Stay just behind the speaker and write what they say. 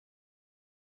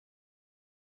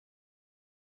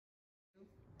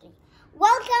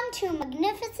Welcome to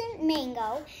Magnificent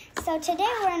Mango. So today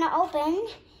we're going to open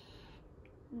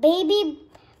baby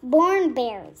born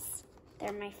bears.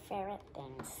 They're my favorite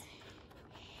things.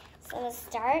 So let's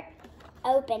start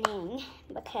opening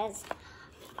because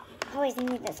I always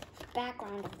need this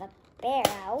background of the bear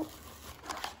out.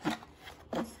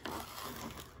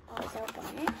 Always open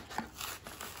it.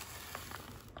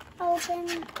 Open.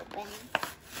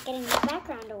 Getting the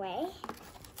background away.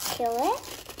 Peel it.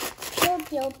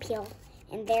 Peel.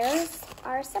 And there's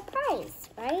our surprise,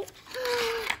 right?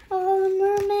 Oh, the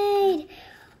mermaid.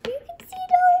 You can see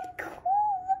it all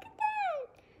cool. Look at that.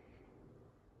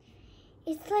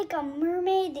 It's like a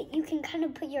mermaid that you can kind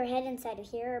of put your head inside of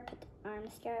here, or put the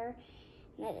arms there.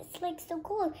 And it's like so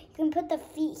cool. You can put the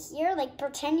feet here, like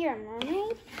pretend you're a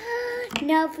mermaid.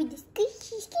 Now for the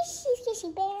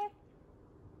squishy bear.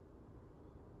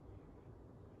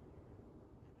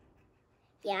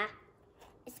 Yeah,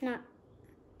 it's not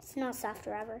soft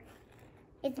rubber.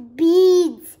 It's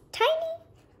beads.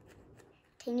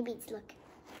 Tiny beads, look.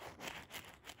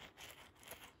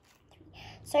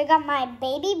 So I got my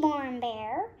baby born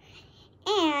bear,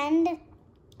 and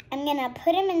I'm gonna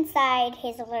put him inside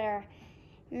his little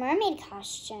mermaid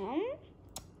costume.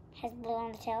 Has blue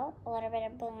on the tail, a little bit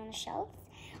of blue on the shells.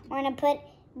 We're gonna put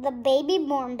the baby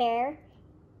born bear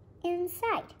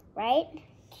inside, right?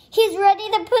 He's ready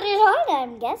to put it on,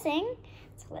 I'm guessing.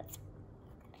 So let's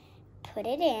put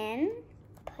it in.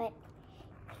 Put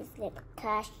his little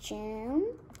costume.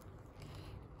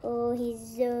 Oh,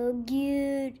 he's so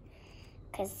cute.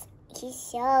 Because he's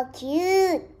so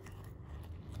cute.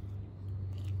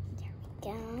 There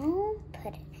we go.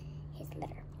 Put his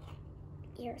little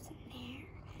ears in there.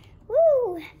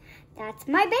 Woo! That's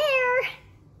my bear.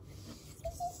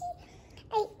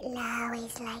 I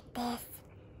always like this.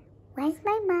 Where's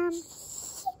my mom?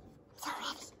 So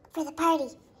ready for the party.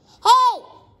 Hey!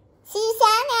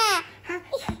 Susanna!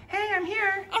 Hey, I'm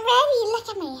here. I'm ready. Look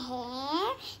at my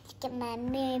hair. Look at my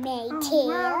mermaid tail.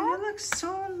 Wow, you look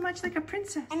so much like a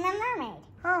princess. I'm a mermaid.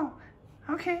 Oh,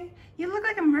 okay. You look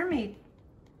like a mermaid.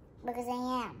 Because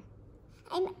I am.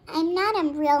 I'm not a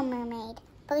real mermaid.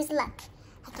 Because look,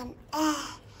 I can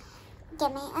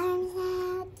get my arms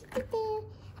out.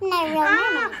 I'm not a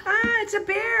real mermaid. It's a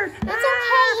bear.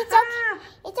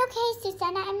 It's okay,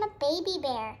 Susanna. I'm a baby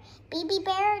bear. Baby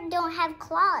bear don't have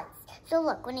claws. So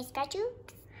look, when I scratch you.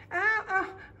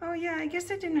 Oh yeah, I guess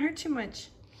that didn't hurt too much.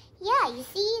 Yeah, you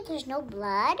see, there's no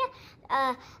blood.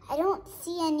 I don't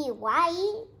see any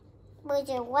white. But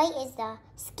the white is the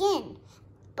skin.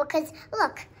 Because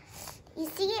look, you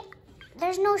see it?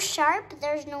 There's no sharp,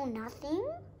 there's no nothing,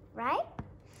 right?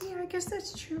 Yeah, I guess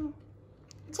that's true.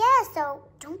 Yeah, so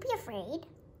don't be afraid.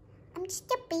 I'm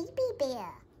just a baby bear.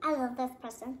 I love this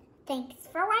person. Thanks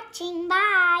for watching.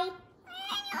 Bye.